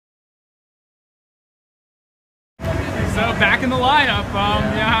So back in the lineup.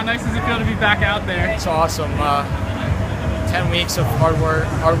 Yeah, how nice does it feel to be back out there? It's awesome. 10 weeks of hard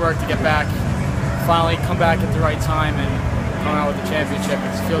work to get back. Finally come back at the right time and come out with the championship.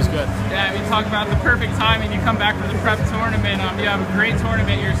 It feels good. Yeah, I mean, talk about the perfect timing. You come back for the prep tournament. You have a great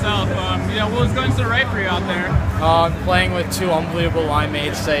tournament yourself. You know, what was going so right for you out there? Playing with two unbelievable line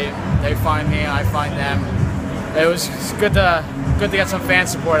mates. They find me, I find them. It was good to get some fan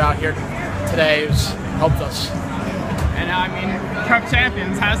support out here today. It helped us. And I mean, prep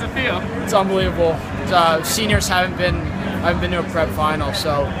champions, how does it feel? It's unbelievable. Seniors haven't been to a prep final,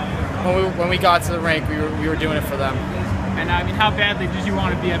 so when we got to the rink, we were doing it for them. And I mean, how badly did you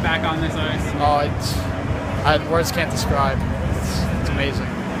want to be back on this ice? Oh, words can't describe. It's amazing.